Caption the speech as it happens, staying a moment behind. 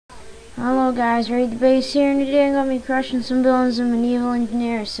Hello guys, Raid the Base here, and today I'm going to be crushing some villains in Medieval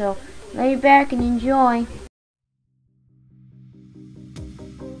Engineer, so lay back and enjoy.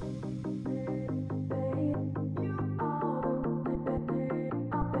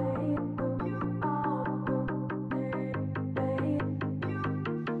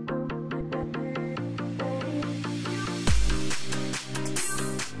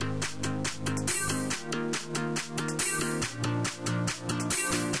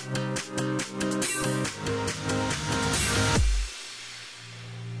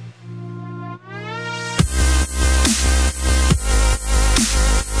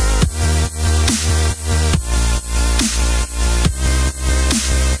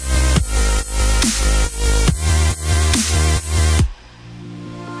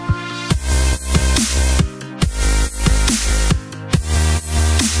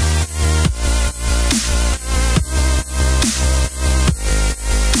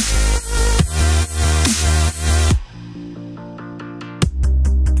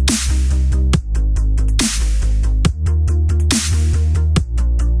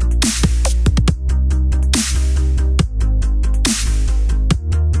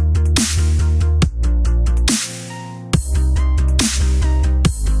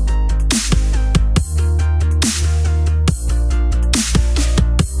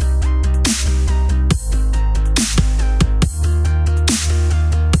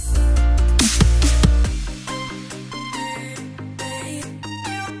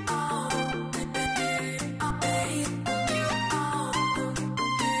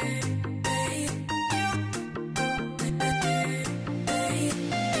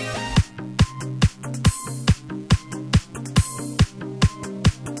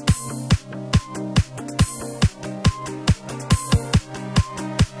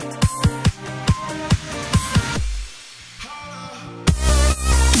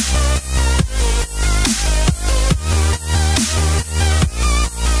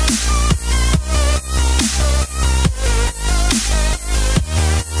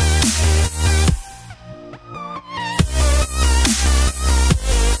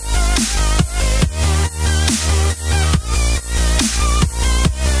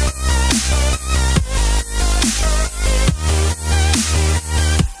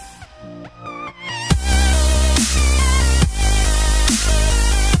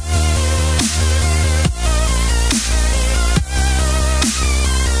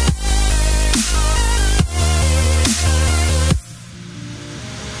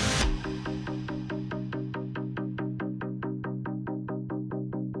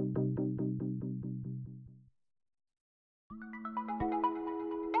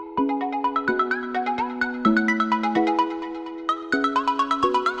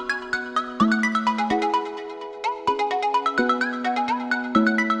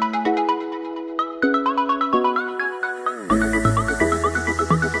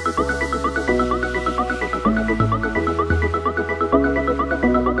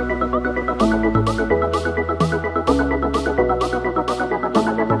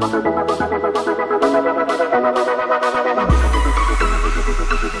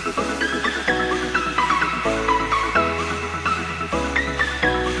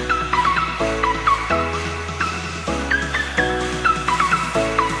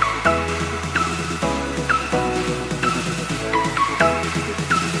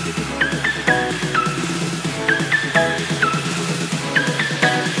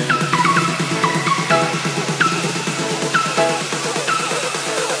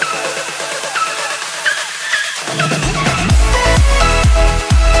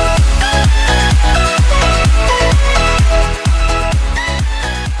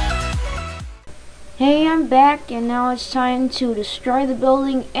 Hey, I'm back, and now it's time to destroy the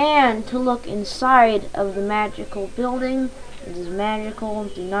building and to look inside of the magical building. It is magical,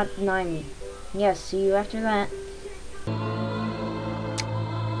 do not deny me. Yes, see you after that.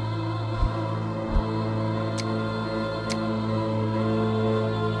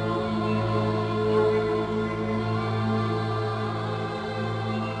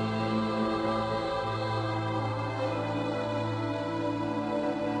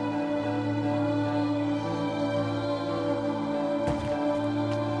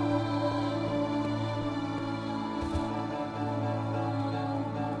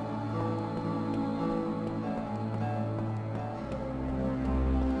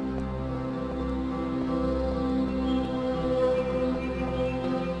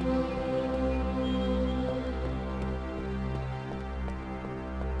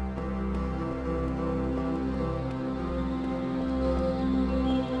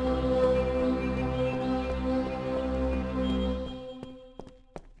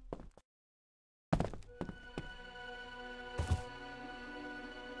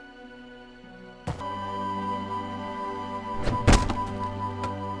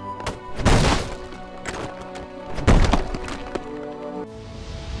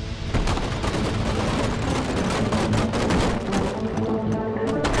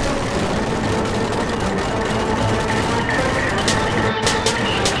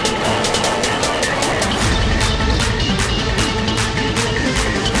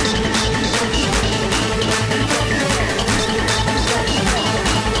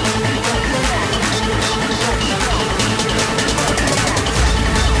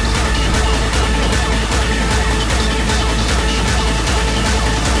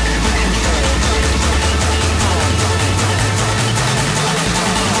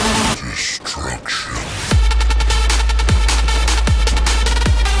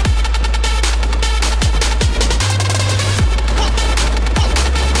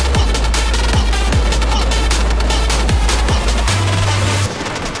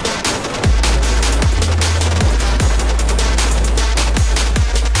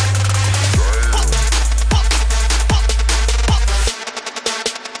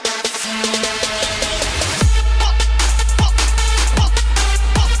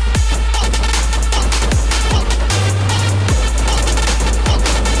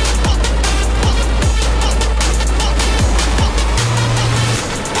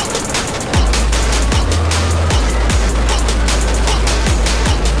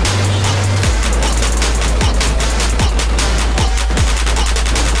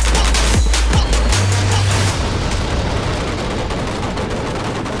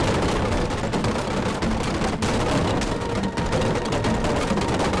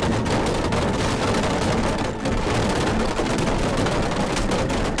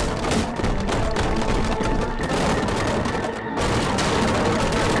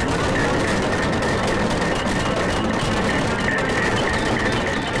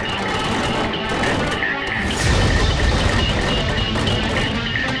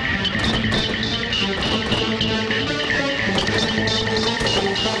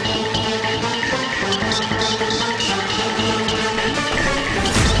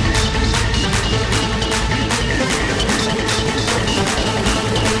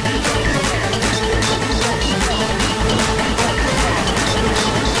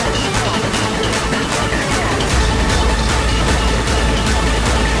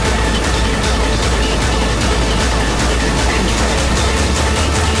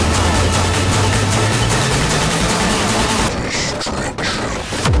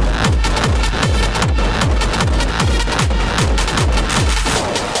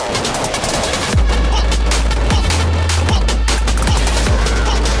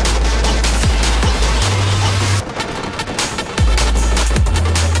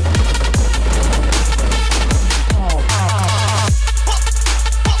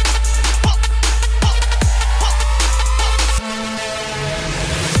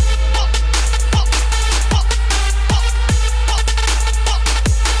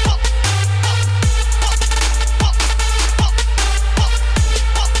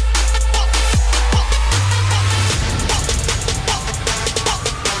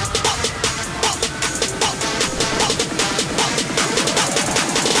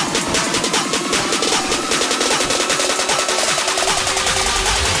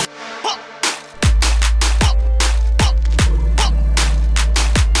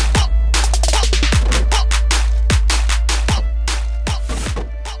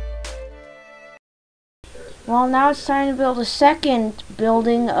 Well, now it's time to build a second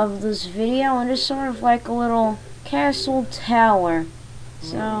building of this video, and it's sort of like a little castle tower.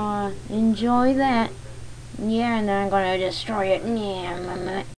 So, enjoy that. Yeah, and then I'm gonna destroy it. Yeah,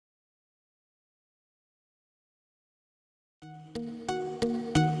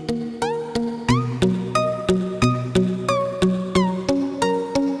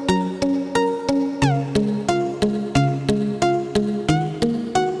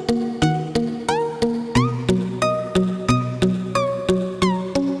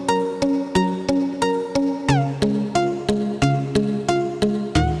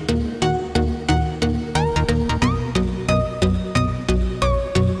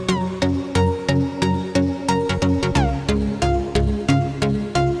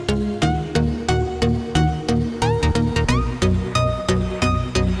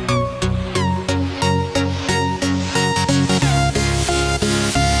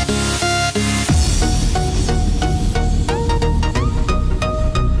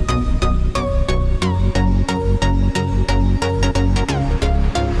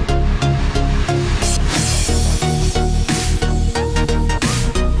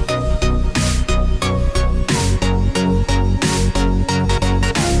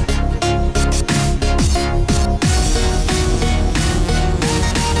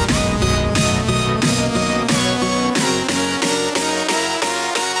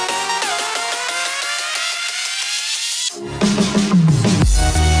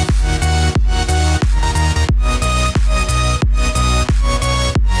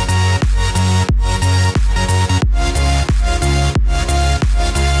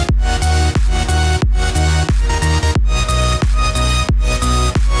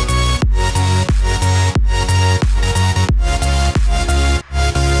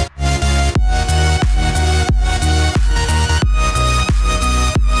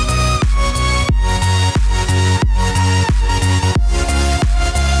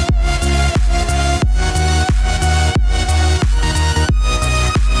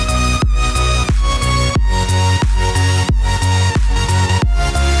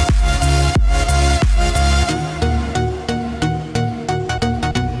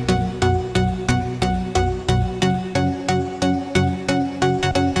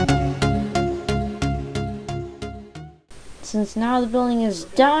 Since now the building is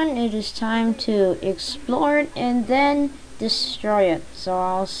done, it is time to explore it and then destroy it. So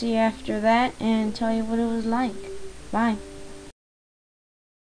I'll see you after that and tell you what it was like. Bye.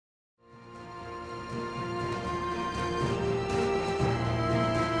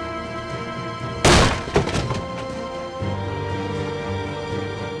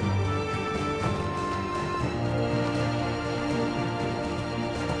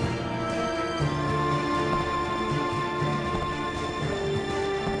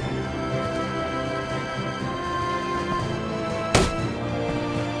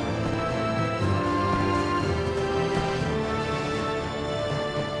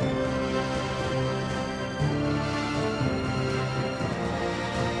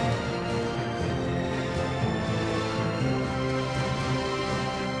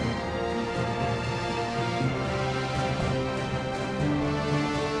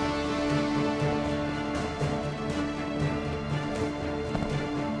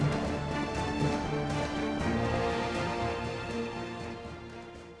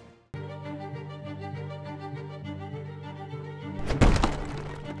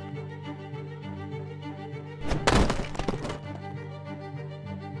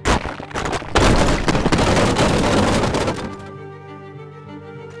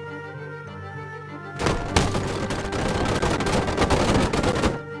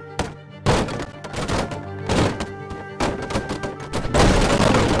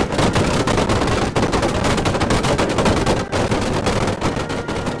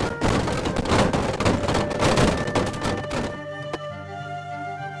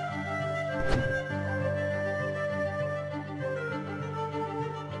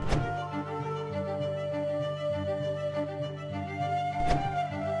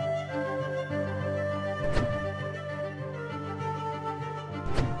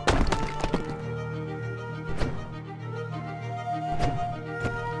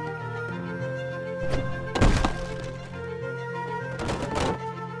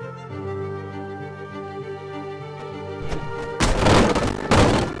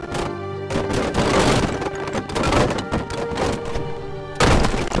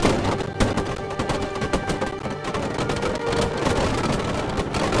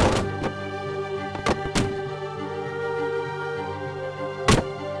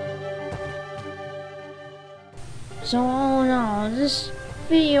 So, oh no, this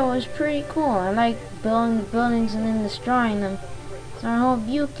video was pretty cool. I like building the buildings and then destroying them. So I hope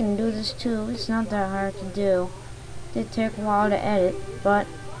you can do this too. It's not that hard to do. It did take a while to edit, but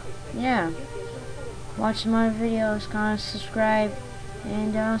yeah. Watch some other videos, comment, subscribe,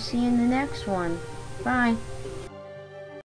 and I'll see you in the next one. Bye.